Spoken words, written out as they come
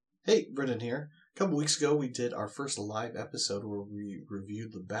Hey, Brendan here. A couple weeks ago, we did our first live episode where we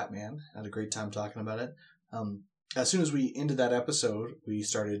reviewed the Batman. Had a great time talking about it. As soon as we ended that episode, we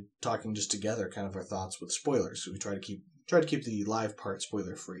started talking just together, kind of our thoughts with spoilers. So we try to keep the live part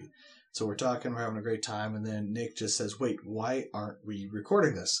spoiler free. So we're talking, we're having a great time, and then Nick just says, "Wait, why aren't we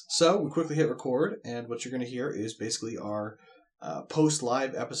recording this?" So we quickly hit record, and what you're going to hear is basically our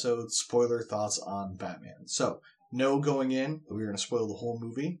post-live episode spoiler thoughts on Batman. So, no going in, we're going to spoil the whole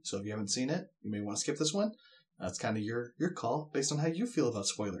movie, so if you haven't seen it, you may want to skip this one. That's kind of your call, based on how you feel about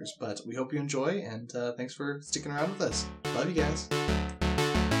spoilers. But we hope you enjoy, and thanks for sticking around with us. Love you guys.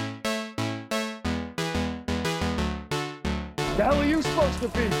 The hell are you supposed to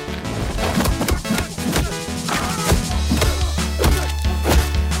be?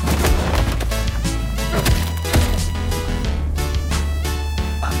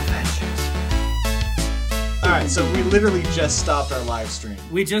 Alright, so we literally just stopped our live stream.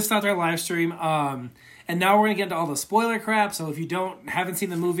 We just stopped our live stream, and now we're going to get into all the spoiler crap, so if you haven't seen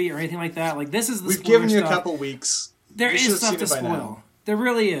the movie or anything like that, like this is the We've spoiler given you stuff. a couple weeks. There You should is have stuff seen to it by spoil. now. There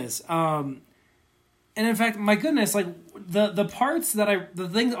really is. And in fact, my goodness, like the parts that the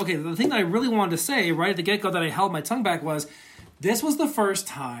thing that I really wanted to say right at the get-go that I held my tongue back was, this was the first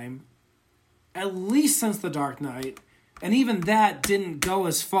time, at least since The Dark Knight, and even that didn't go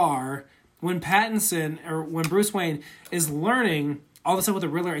as far, when Bruce Wayne is learning all the stuff with the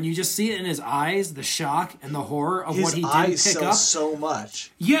Riddler, and you just see it in his eyes, the shock and the horror of what he didn't pick up. So much.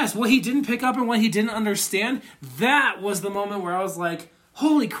 Yes, what he didn't pick up and what he didn't understand, that was the moment where I was like,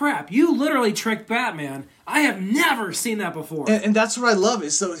 holy crap, you literally tricked Batman. I have never seen that before. And that's what I love,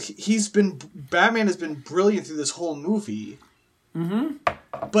 is so Batman has been brilliant through this whole movie. Mm-hmm.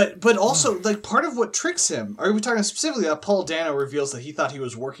 But also, like, part of what tricks him, are we talking specifically that Paul Dano reveals that he thought he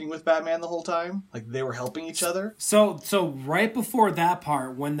was working with Batman the whole time? Like, they were helping each other? So right before that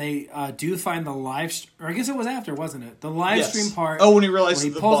part, when they do find the or I guess it was after, wasn't it? The live stream part. Oh, when he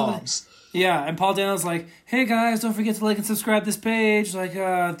realizes the bombs. Yeah, and Paul Dano's like, "Hey guys, don't forget to like and subscribe this page. Like,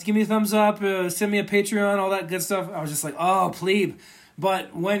 give me a thumbs up, send me a Patreon, all that good stuff." I was just like, "Oh, plebe."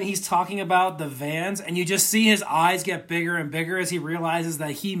 But when he's talking about the vans, and you just see his eyes get bigger and bigger as he realizes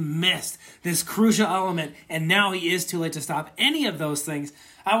that he missed this crucial element, and now he is too late to stop any of those things,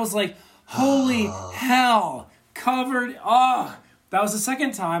 I was like, "Holy hell!" Covered. That was the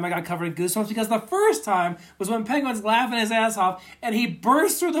second time I got covered in goosebumps, because the first time was when Penguin's laughing his ass off and he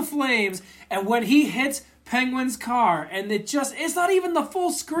bursts through the flames, and when he hits Penguin's car, and it's not even the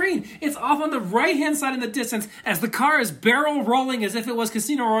full screen. It's off on the right-hand side in the distance as the car is barrel rolling as if it was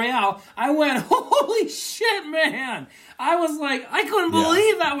Casino Royale. I went, holy shit, man. I was like, I couldn't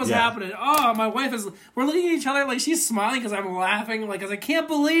believe that was happening. Oh, my wife we're looking at each other like she's smiling because I'm laughing, like, because I can't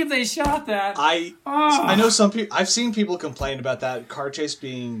believe they shot that. I know some people, I've seen people complain about that car chase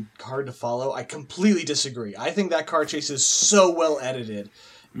being hard to follow. I completely disagree. I think that car chase is so well edited.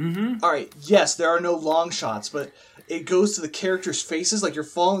 Mm-hmm. All right, yes, there are no long shots, but it goes to the characters' faces, like you're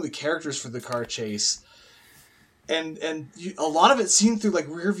following the characters for the car chase, and a lot of it's seen through like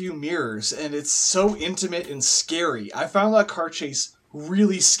rear view mirrors, and it's so intimate and scary. I found that car chase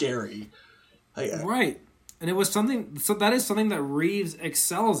really scary. Right, and it was something. So that is something that Reeves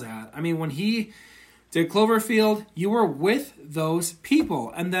excels at. I mean, when he did Cloverfield, you were with those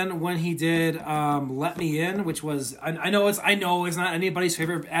people, and then when he did Let Me In, which was I know it's not anybody's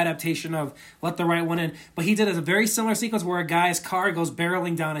favorite adaptation of Let the Right One In, but he did a very similar sequence where a guy's car goes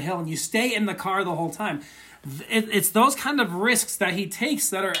barreling down a hill, and you stay in the car the whole time. It's those kind of risks that he takes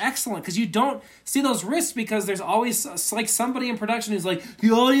that are excellent, because you don't see those risks because there's always like somebody in production who's like,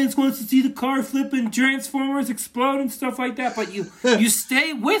 the audience wants to see the car flip and Transformers explode and stuff like that, but you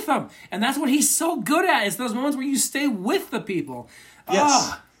stay with them, and that's what he's so good at, is those moments where you stay with the people.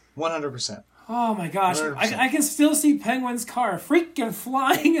 Yes, 100%. Oh my gosh, I can still see Penguin's car freaking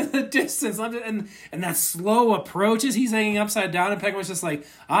flying in the distance, and that slow approach as he's hanging upside down, and Penguin's just like,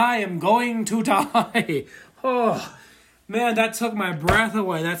 I am going to die. Oh, man, that took my breath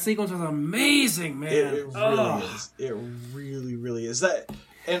away. That sequence was amazing, man. It really is. It really, really is.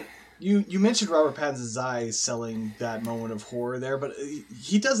 And you mentioned Robert Pattinson's eyes selling that moment of horror there, but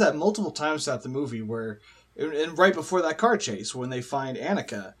he does that multiple times throughout the movie, and right before that car chase, when they find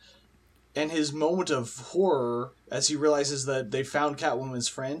Annika, and his moment of horror as he realizes that they found Catwoman's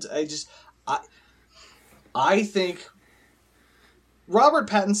friend. I think Robert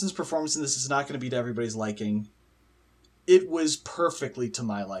Pattinson's performance in this is not going to be to everybody's liking. It was perfectly to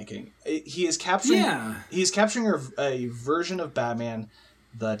my liking. He is capturing a version of Batman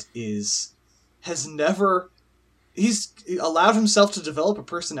that he's allowed himself to develop a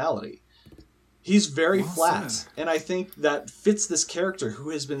personality. He's very Well flat, said. and I think that fits this character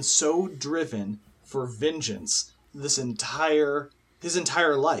who has been so driven for vengeance his entire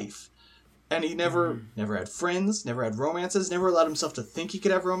life. And he never had friends, never had romances, never allowed himself to think he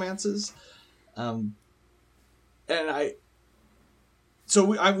could have romances. We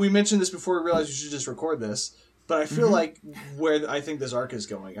mentioned this before we realized we should just record this, but I feel like where I think this arc is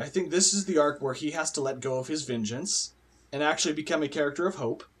going, I think this is the arc where he has to let go of his vengeance and actually become a character of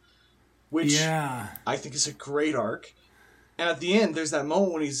hope, which I think is a great arc. And at the end, there's that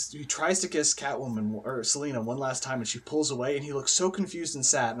moment when he tries to kiss Catwoman or Selina one last time, and she pulls away, and he looks so confused and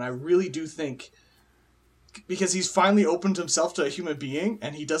sad. And I really do think, because he's finally opened himself to a human being,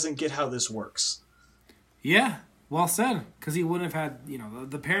 and he doesn't get how this works. Yeah, well said. Because he wouldn't have had,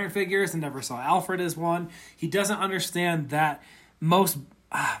 the parent figures and never saw Alfred as one. He doesn't understand that most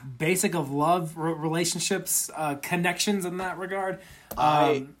basic of love relationships, connections in that regard.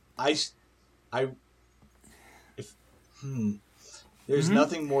 There's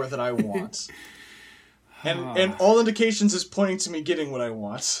nothing more that I want. And all indications is pointing to me getting what I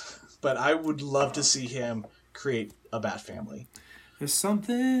want. But I would love to see him create a Bat family. There's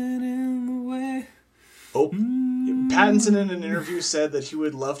something in the way. Oh, Pattinson in an interview said that he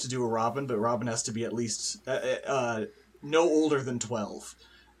would love to do a Robin, but Robin has to be at least no older than 12.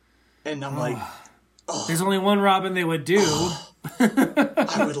 And I'm like... Oh, there's only one Robin they would do.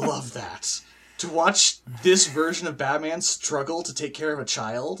 I would love that. To watch this version of Batman struggle to take care of a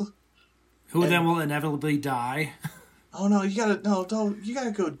child, who then will inevitably die. Oh no, you gotta go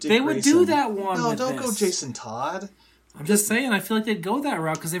Dick They would Grayson. do that one. No, with don't this. go Jason Todd. I'm just saying, I feel like they'd go that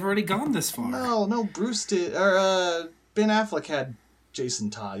route because they've already gone this far. No, Bruce did, or Ben Affleck had Jason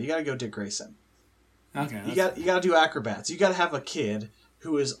Todd. You gotta go Dick Grayson. Okay. You gotta do acrobats. You gotta have a kid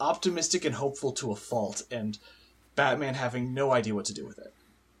who is optimistic and hopeful to a fault, and Batman having no idea what to do with it.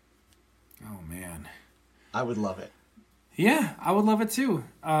 Oh man, I would love it. Yeah, I would love it too.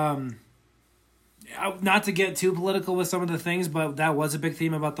 Not to get too political with some of the things, but that was a big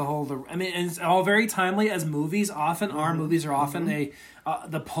theme about the whole. And it's all very timely, as movies often are. Movies are often the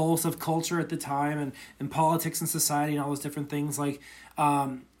pulse of culture at the time, and politics and society and all those different things. Like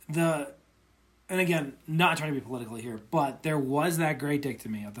and again, not trying to be political here, but there was that great dick to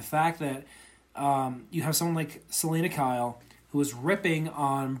me of the fact that you have someone like Selina Kyle, who was ripping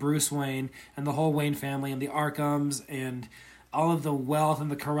on Bruce Wayne and the whole Wayne family and the Arkhams and all of the wealth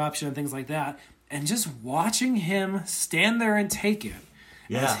and the corruption and things like that. And just watching him stand there and take it.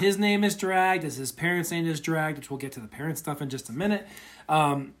 Yeah. As his name is dragged, as his parents' name is dragged, which we'll get to the parent stuff in just a minute.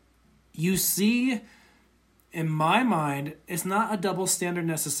 You see, in my mind, it's not a double standard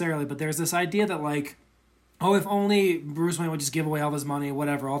necessarily, but there's this idea that like, oh, if only Bruce Wayne would just give away all his money,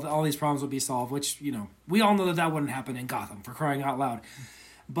 whatever, all these problems would be solved, which, we all know that wouldn't happen in Gotham, for crying out loud.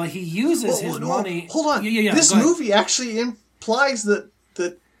 But he uses his money... Hold on. Yeah, this movie actually implies that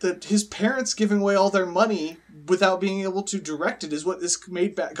his parents giving away all their money without being able to direct it is what this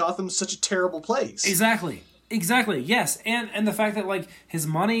made Gotham such a terrible place. Exactly, yes. And the fact that, like, his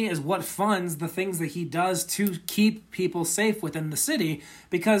money is what funds the things that he does to keep people safe within the city,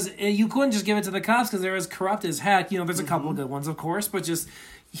 because you couldn't just give it to the cops because they're as corrupt as heck. There's a couple of good ones, of course, but just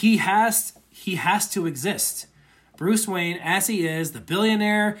he has to exist. Bruce Wayne, as he is, the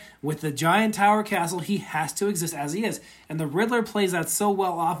billionaire with the giant tower castle, he has to exist as he is. And the Riddler plays that so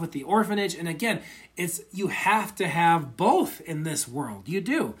well off with the orphanage. And again, you have to have both in this world. You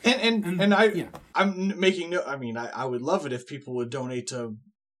do. I'm making no. I mean, I would love it if people would donate to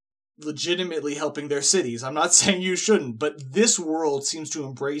legitimately helping their cities. I'm not saying you shouldn't, but this world seems to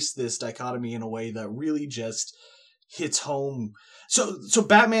embrace this dichotomy in a way that really just hits home. So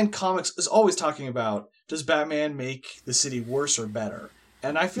Batman Comics is always talking about, does Batman make the city worse or better?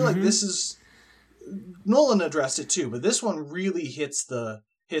 And I feel like this is... Nolan addressed it too, but this one really hits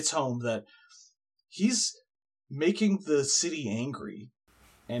home that he's making the city angry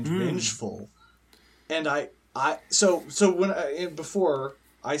and vengeful. And before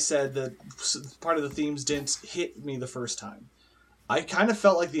I said that part of the themes didn't hit me the first time. I kind of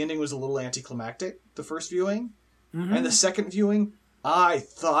felt like the ending was a little anticlimactic the first viewing. And the second viewing, I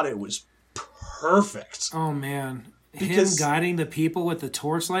thought it was perfect. Oh, man. Him guiding the people with the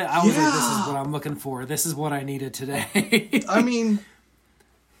torchlight, I was like, this is what I'm looking for. This is what I needed today. I mean,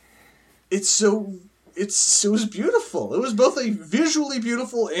 it was beautiful. It was both a visually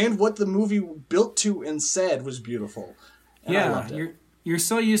beautiful and what the movie built to and said was beautiful. And I loved it. You're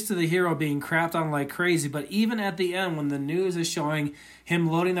so used to the hero being crapped on like crazy, but even at the end, when the news is showing him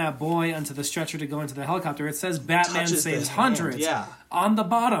loading that boy onto the stretcher to go into the helicopter, it says Batman saves hundreds on the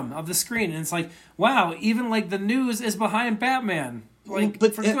bottom of the screen. And it's like, wow, even like the news is behind Batman. Like,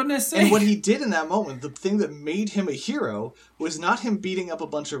 for goodness sake. And what he did in that moment, the thing that made him a hero, was not him beating up a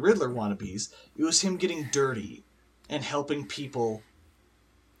bunch of Riddler wannabes. It was him getting dirty and helping people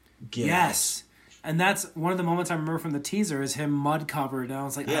get Yes. And that's one of the moments I remember from the teaser is him mud covered. And I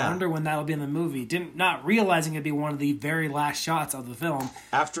was like, I wonder when that'll be in the movie. Not realizing it'd be one of the very last shots of the film.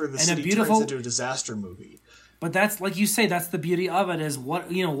 After the city turns into a disaster movie. But that's, like you say, that's the beauty of it, is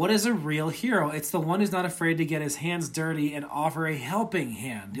what is a real hero? It's the one who's not afraid to get his hands dirty and offer a helping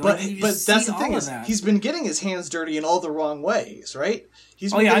hand. But that's the thing is, he's been getting his hands dirty in all the wrong ways, right?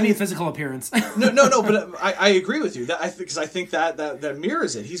 I mean physical appearance. No, but I agree with you. Because I think that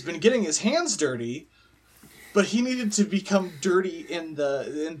mirrors it. He's been getting his hands dirty, but he needed to become dirty in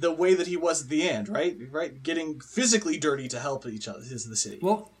the way that he was at the end, right? Right, getting physically dirty to help each other, the city.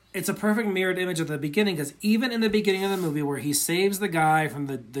 Well, it's a perfect mirrored image at the beginning, because even in the beginning of the movie where he saves the guy from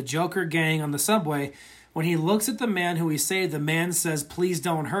the Joker gang on the subway, when he looks at the man who he saved, the man says, "Please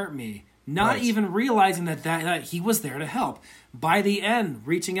don't hurt me." Not even realizing that he was there to help. By the end,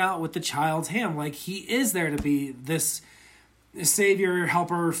 reaching out with the child's hand, like he is there to be this savior,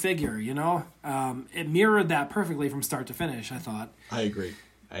 helper figure, you know? It mirrored that perfectly from start to finish, I thought. I agree.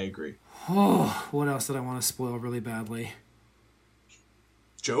 Oh, what else did I want to spoil really badly?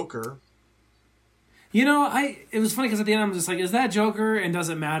 Joker. You know, it was funny because at the end I'm just like, is that Joker, and does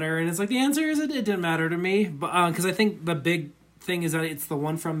it matter? And it's like, the answer is it didn't matter to me, but because I think the big thing is that it's the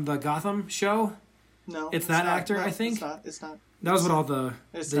one from the Gotham show. No, it's that not, actor. no, I think it's not. That was what all the.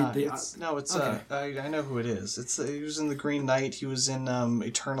 It's not. It's okay. I know who it is. He was in the Green Knight. He was in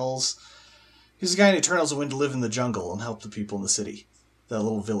Eternals. He's the guy in Eternals who went to live in the jungle and help the people in the city, that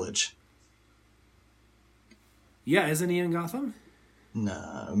little village. Yeah, isn't he in Gotham?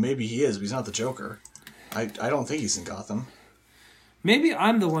 Nah, maybe he is, but he's not the Joker. I don't think he's in Gotham. Maybe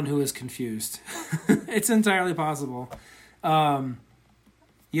I'm the one who is confused. It's entirely possible.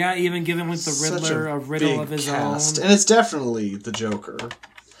 Yeah, even given with the Riddler, a riddle of his cast. Own. And it's definitely the Joker.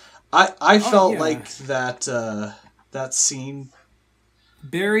 I felt like that scene.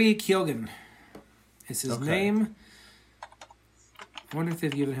 Barry Keoghan is his name. I wonder if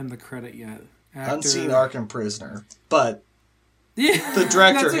they've given him the credit yet. Actor. Unseen Arkham Prisoner. But yeah, the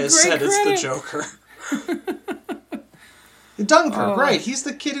director has said credit. It's the Joker. Dunkirk, right. He's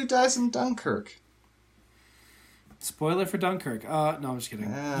the kid who dies in Dunkirk. Spoiler for Dunkirk. No, I'm just kidding.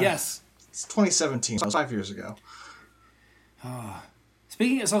 Yes. It's 2017. So it was 5 years ago.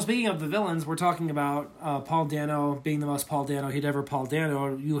 Speaking of the villains, we're talking about Paul Dano being the most Paul Dano he'd ever Paul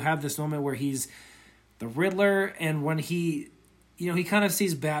Dano. You have this moment where he's the Riddler, and when he kind of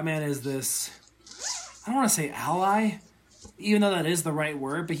sees Batman as this, I don't want to say ally, even though that is the right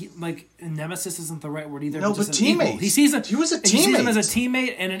word, but nemesis isn't the right word either. No, but teammate. He sees he was a teammate. He sees him as a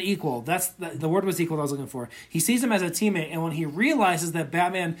teammate and an equal. That's the word was equal that I was looking for. He sees him as a teammate, and when he realizes that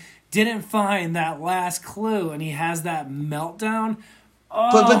Batman didn't find that last clue, and he has that meltdown.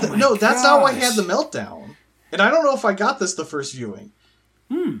 That's not why he had the meltdown. And I don't know if I got this the first viewing.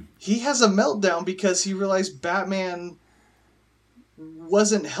 He has a meltdown because he realized Batman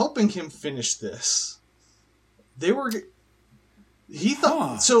wasn't helping him finish this. He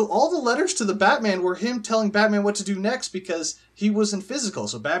thought so. All the letters to the Batman were him telling Batman what to do next because he wasn't physical,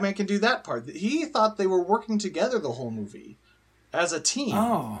 so Batman can do that part. He thought they were working together the whole movie as a team.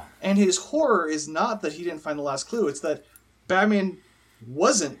 Oh, and his horror is not that he didn't find the last clue; it's that Batman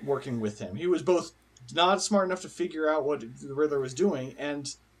wasn't working with him. He was both not smart enough to figure out what the Riddler was doing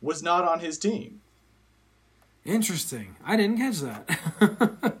and was not on his team. Interesting. I didn't catch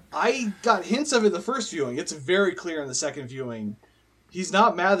that. I got hints of it the first viewing. It's very clear in the second viewing. He's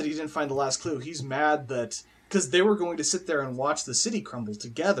not mad that he didn't find the last clue. He's mad that because they were going to sit there and watch the city crumble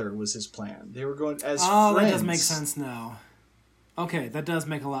together was his plan. They were going as friends. Oh, that does make sense now. Okay, that does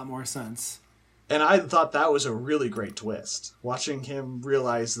make a lot more sense. And I thought that was a really great twist. Watching him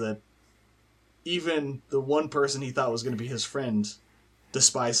realize that even the one person he thought was going to be his friend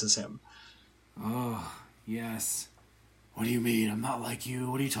despises him. Oh, yes. What do you mean? I'm not like you.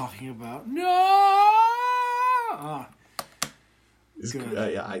 What are you talking about? No!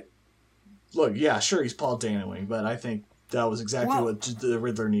 Sure, he's Paul Danoing, but I think that was exactly what the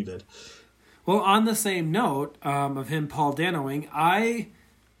Riddler needed. Well, on the same note of him Paul Danoing, I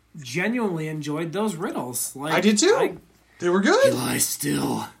genuinely enjoyed those riddles. Like I did too. They were good. He lies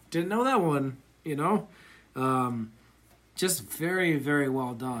still. Didn't know that one, you know? Just very, very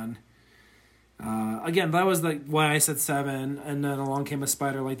well done. Again, that was why I said 7, and then along came a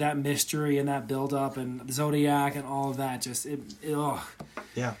spider. Like that mystery and that build up and Zodiac and all of that. Just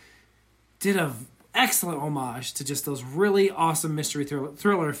did a excellent homage to just those really awesome mystery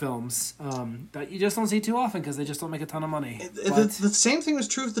thriller films that you just don't see too often because they just don't make a ton of money. The same thing was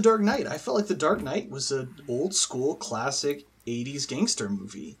true of The Dark Knight. I felt like The Dark Knight was an old school classic 80s gangster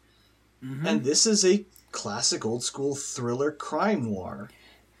movie. Mm-hmm. And this is a classic old school thriller crime noir.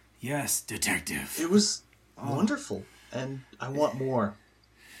 Yes, detective. It was wonderful, and I want more.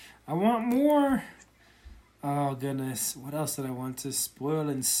 I want more. Oh, goodness. What else did I want to spoil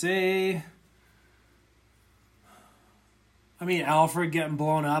and say? I mean, Alfred getting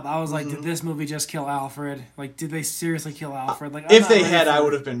blown up. I was like, did this movie just kill Alfred? Like, did they seriously kill Alfred? Like, if they had, I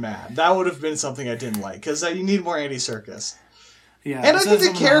would have been mad. That would have been something I didn't like, because you need more Andy Serkis. Yeah. And I think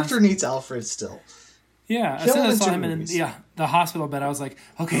the character needs Alfred still. Yeah, as soon as I saw him in the hospital bed, I was like,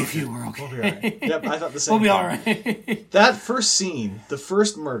 okay, phew, we're okay. We'll be all right. Yep, I thought the same We'll be thing. all right. That first scene, the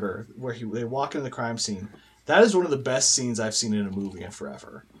first murder, where they walk into the crime scene, that is one of the best scenes I've seen in a movie in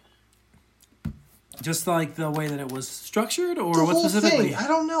forever. Just like the way that it was structured, or the what whole specifically? Thing, I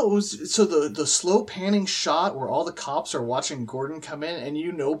don't know. It was so the slow panning shot where all the cops are watching Gordon come in, and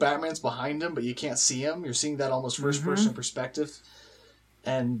you know Batman's behind him, but you can't see him. You're seeing that almost first person perspective,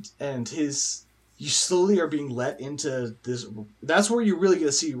 and his. You slowly are being let into this. That's where you really get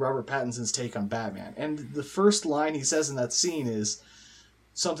to see Robert Pattinson's take on Batman. And the first line he says in that scene is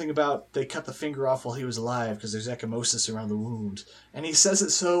something about they cut the finger off while he was alive because there's ecchymosis around the wound. And he says it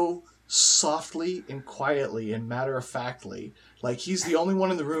so softly and quietly and matter-of-factly. Like he's the only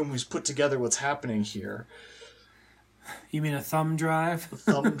one in the room who's put together what's happening here. You mean a thumb drive? A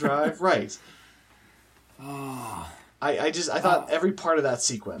thumb drive? Right. Oh. I thought every part of that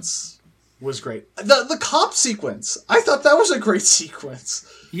sequence was great. The cop sequence. I thought that was a great sequence.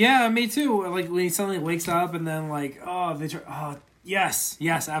 Yeah, me too. Like when he suddenly wakes up and then yes,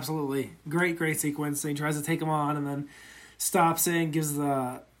 absolutely. Great sequence. And he tries to take him on and then stops it and gives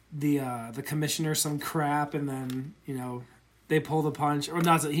the commissioner some crap and then, they pull the punch. Or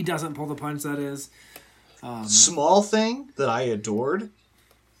not, he doesn't pull the punch, that is. Small thing that I adored,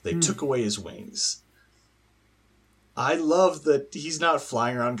 they took away his wings. I love that he's not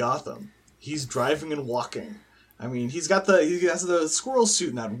flying around Gotham. He's driving and walking. I mean, he has the squirrel suit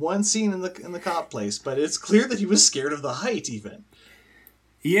in that one scene in the cop place, but it's clear that he was scared of the height even.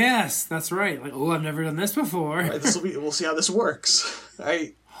 Yes, that's right. Like, I've never done this before. Right, we'll see how this works.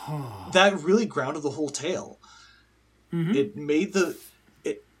 That really grounded the whole tale. Mm-hmm. It made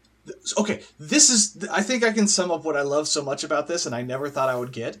okay, I think I can sum up what I love so much about this, and I never thought I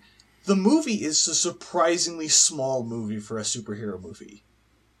would get. The movie is a surprisingly small movie for a superhero movie.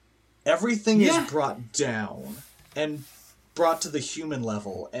 Everything is brought down and brought to the human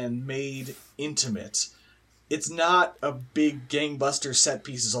level and made intimate. It's not a big gangbuster set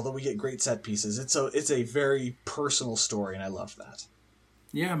pieces, although we get great set pieces. It's a very personal story, and I love that.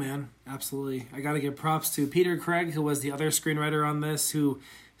 Yeah, man, absolutely. I got to give props to Peter Craig, who was the other screenwriter on this, who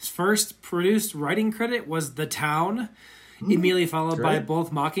his first produced writing credit was The Town. Immediately followed by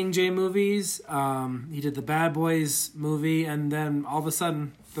both Mockingjay movies. He did the Bad Boys movie, and then all of a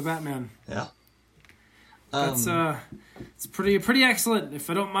sudden, the Batman. Yeah, that's it's pretty excellent. If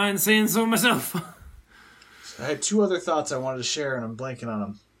I don't mind saying so myself. I had two other thoughts I wanted to share, and I'm blanking on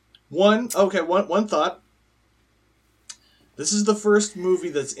them. One thought. This is the first movie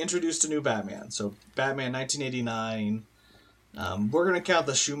that's introduced a new Batman. So Batman 1989. We're gonna count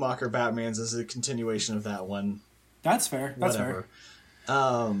the Schumacher Batmans as a continuation of that one. That's fair. That's Whatever.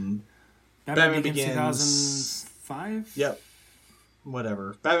 fair. Batman Begins 2005? Yep.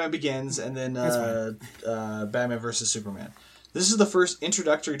 Whatever. Batman Begins, and then Batman vs. Superman. This is the first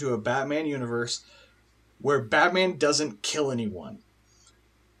introductory to a Batman universe where Batman doesn't kill anyone.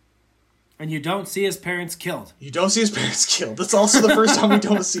 And you don't see his parents killed. You don't see his parents killed. That's also the first time we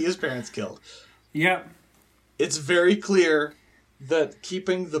don't see his parents killed. Yep. It's very clear that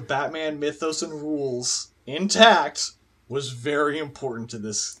keeping the Batman mythos and rules intact was very important to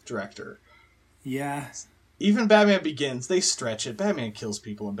this director. Yeah. Even Batman Begins, they stretch it. Batman kills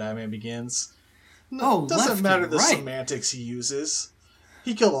people in Batman Begins. No, it doesn't matter the semantics he uses.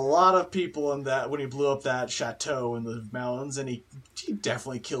 He killed a lot of people in that when he blew up that chateau in the mountains, and he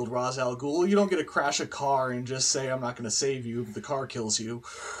definitely killed Ra's al Ghul. You don't get to crash a car and just say, I'm not going to save you, but the car kills you.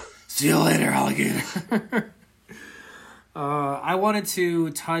 See you later, alligator. I wanted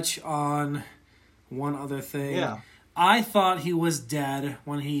to touch on one other thing. Yeah. I thought he was dead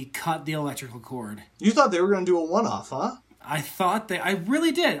when he cut the electrical cord. You thought they were going to do a one-off, huh? I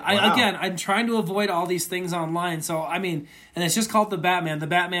really did. Wow. I'm trying to avoid all these things online. So, and it's just called The Batman. The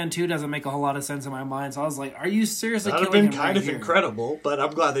Batman 2 doesn't make a whole lot of sense in my mind. So I was like, are you seriously killing him? That would have been kind of incredible, but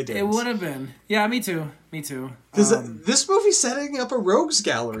I'm glad they did. It would have been. Yeah, me too. Because this movie's setting up a rogues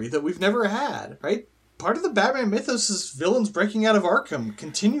gallery that we've never had, right? part of the Batman mythos is villains breaking out of Arkham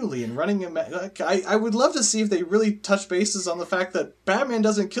continually and running him. Like, I would love to see if they really touch bases on the fact that Batman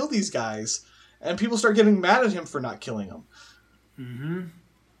doesn't kill these guys, and people start getting mad at him for not killing them. Mm-hmm.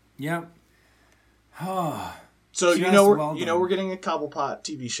 Yep. Oh. So Just we're getting a Cobblepot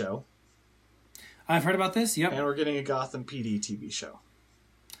TV show. I've heard about this. Yep. And we're getting a Gotham PD TV show.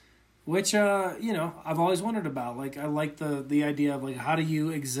 Which, I've always wondered about. Like, I like the idea of, like, how do you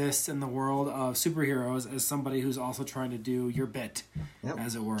exist in the world of superheroes as somebody who's also trying to do your bit,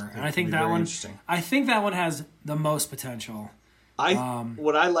 as it were. And I think that one has the most potential.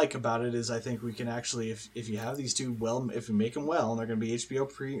 What I like about it is I think we can actually, if you have these two if you make them well, and they're going to be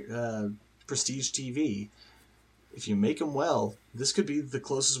HBO Prestige TV, if you make them well, this could be the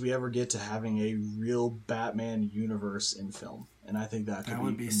closest we ever get to having a real Batman universe in film. And I think that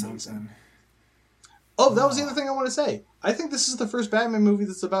would be amazing. Something. Oh, that was the other thing I want to say. I think this is the first Batman movie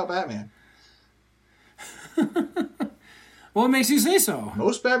that's about Batman. What makes you say so?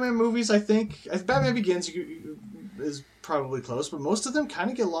 Most Batman movies, I think, Batman Begins is probably close, but most of them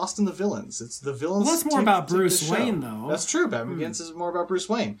kind of get lost in the villains. It's the villains. Well, that's more about Bruce Wayne, though. That's true. Batman Begins is more about Bruce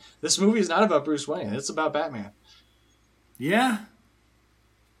Wayne. This movie is not about Bruce Wayne. It's about Batman. Yeah.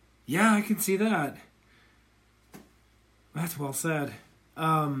 Yeah, I can see that. That's well said.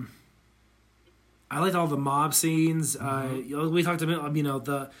 I liked all the mob scenes. We talked about, I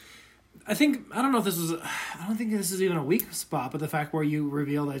don't think this is even a weak spot, but the fact where you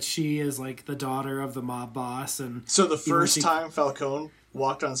reveal that she is like the daughter of the mob boss. And so the first time Falcone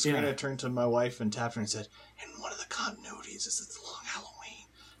walked on screen, I turned to my wife and tapped her and said, and one of the continuities is it's Long Halloween.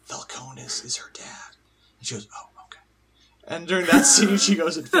 Falcone is her dad. And she goes, oh, okay. And during that scene, she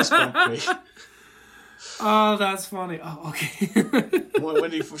goes and fist bumped me. Oh, that's funny. Oh, okay.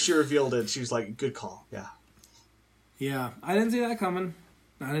 when she revealed it, she was like, good call. Yeah. Yeah, I didn't see that coming.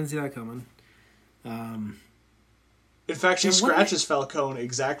 In fact, she scratches Falcone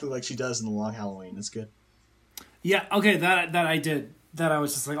exactly like she does in The Long Halloween. It's good. Yeah, okay, that I did. That I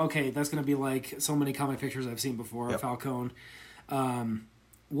was just like, okay, that's going to be like so many comic pictures I've seen before, Falcone.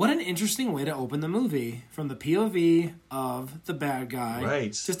 What an interesting way to open the movie. From the POV of the bad guy.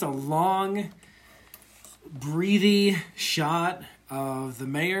 Right. Just a long, breathy shot of the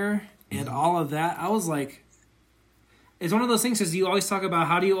mayor and all of that. I was like, it's one of those things because you always talk about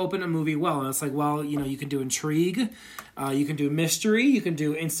how do you open a movie well. And it's like, well, you can do intrigue. You can do mystery. You can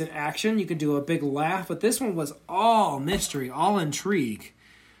do instant action. You can do a big laugh. But this one was all mystery, all intrigue.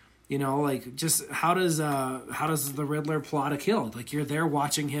 Like just how does the Riddler plot a kill? Like you're there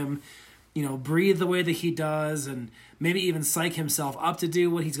watching him, breathe the way that he does, and maybe even psych himself up to do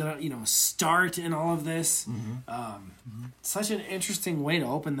what he's gonna, start in all of this. Such an interesting way to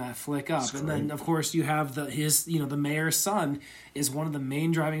open that flick up. And then of course you have the mayor's son is one of the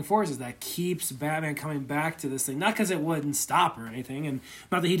main driving forces that keeps Batman coming back to this thing. Not because it wouldn't stop or anything, and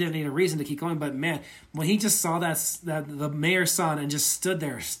not that he didn't need a reason to keep going, but man, when he just saw that the mayor's son and just stood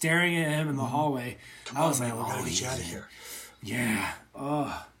there staring at him in the hallway, I was like, we're gonna get you out of here. Yeah.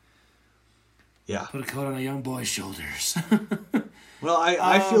 Oh. Yeah. Put a coat on a young boy's shoulders. Well,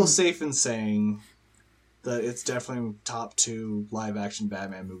 I feel safe in saying that it's definitely top 2 live-action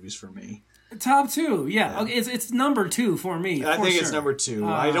Batman movies for me. Top 2, yeah. Okay, it's number 2 for me. I think it's number 2.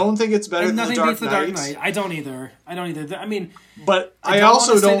 I don't think it's better than The Dark Knight. I don't either. I mean, but I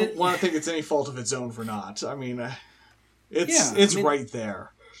also don't want to think it's any fault of its own for not. I mean, it's right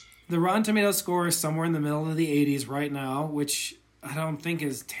there. The Rotten Tomatoes score is somewhere in the middle of the 80s right now, which I don't think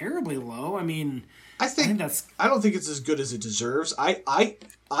is terribly low. I mean, I don't think it's as good as it deserves. I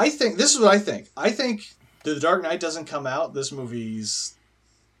think this is what I think. I think The Dark Knight doesn't come out. This movie's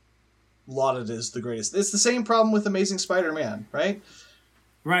lauded as the greatest. It's the same problem with Amazing Spider-Man, right?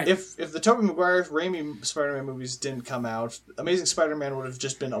 Right. If the Tobey Maguire, Raimi Spider-Man movies didn't come out, Amazing Spider-Man would have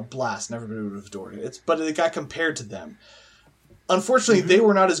just been a blast. Everybody would have adored it. But it got compared to them. Unfortunately, they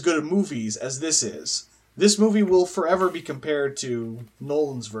were not as good at movies as this is. This movie will forever be compared to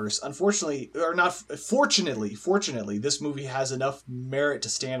Nolan's verse. Unfortunately, or not, fortunately, this movie has enough merit to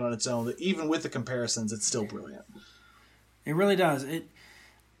stand on its own that even with the comparisons, it's still brilliant. It really does.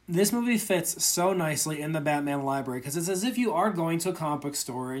 This movie fits so nicely in the Batman library because it's as if you are going to a comic book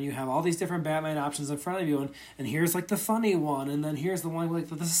store and you have all these different Batman options in front of you, and here's like the funny one, and then here's the one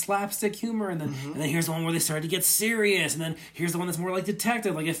with like the slapstick humor, and then here's the one where they start to get serious, and then here's the one that's more like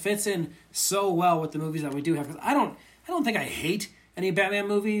detective. Like it fits in so well with the movies that we do have. Because I don't think I hate any Batman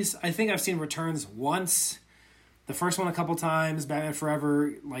movies. I think I've seen Returns once. The first one a couple times. Batman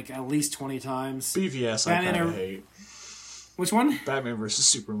Forever like at least 20 times. BVS I kind of hate. Which one? Batman versus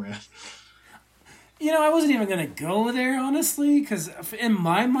Superman. I wasn't even going to go there, honestly, because in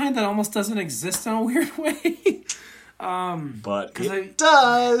my mind, that almost doesn't exist in a weird way. But it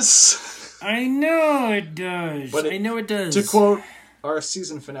does. I know it does. I know it does. To quote our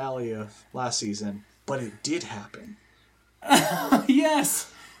season finale of last season, but it did happen.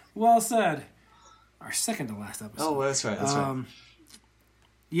 Yes. Well said. Our second to last episode. Oh, that's right. That's right.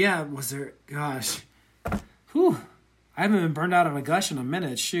 Yeah, was there... Gosh. Whew. I haven't been burned out on a gush in a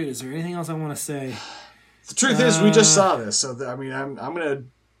minute. Shoot, is there anything else I want to say? The truth is, we just saw this, so I'm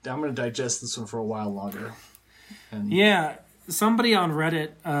gonna digest this one for a while longer. And yeah, somebody on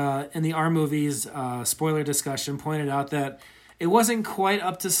Reddit in the R Movies spoiler discussion pointed out that it wasn't quite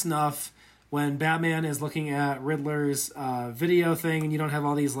up to snuff when Batman is looking at Riddler's video thing, and you don't have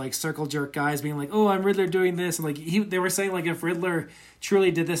all these like circle jerk guys being like, "Oh, I'm Riddler doing this," and like they were saying like if Riddler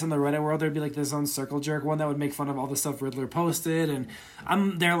truly did this in the Reddit world, there'd be like this own circle jerk one that would make fun of all the stuff Riddler posted, and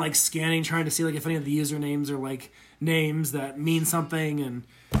I'm there like scanning trying to see like if any of the usernames are like names that mean something and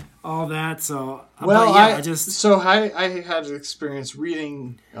all that. So well, yeah, I had an experience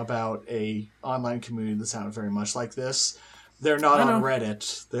reading about a online community that sounded very much like this. They're not on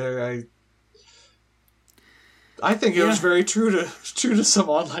Reddit. I think it was very true to some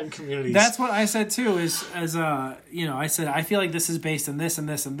online communities. That's what I said too. I said I feel like this is based on this and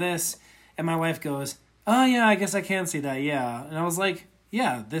this and this, and my wife goes, "Oh yeah, I guess I can see that." Yeah, and I was like,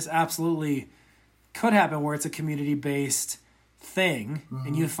 "Yeah, this absolutely could happen where it's a community based thing,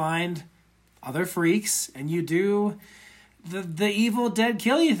 and you find other freaks and you do the Evil Dead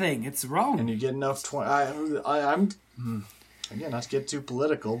kill you thing. It's wrong, and you get enough. Again, not to get too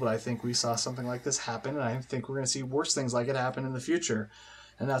political, but I think we saw something like this happen, and I think we're going to see worse things like it happen in the future.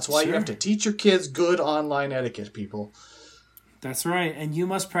 And that's why you have to teach your kids good online etiquette, people. That's right, and you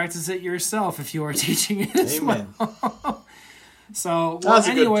must practice it yourself if you are teaching it as Amen. well. So, that's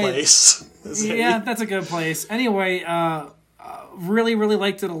a good place. Yeah, that's a good place. Anyway, really, really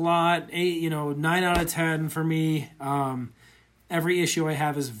liked it a lot. 9 out of 10 for me. Every issue I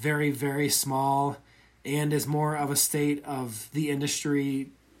have is very, very small and is more of a state of the industry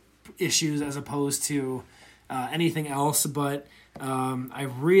issues as opposed to anything else. But I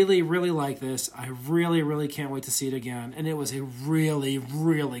really, really like this. I really, really can't wait to see it again. And it was a really,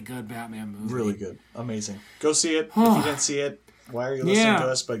 really good Batman movie. Really good. Amazing. Go see it. If you didn't see it, why are you listening to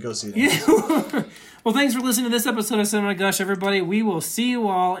us? But go see it. Yeah. Well, thanks for listening to this episode of Cinema Gush, everybody. We will see you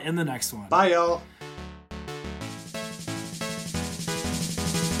all in the next one. Bye, y'all.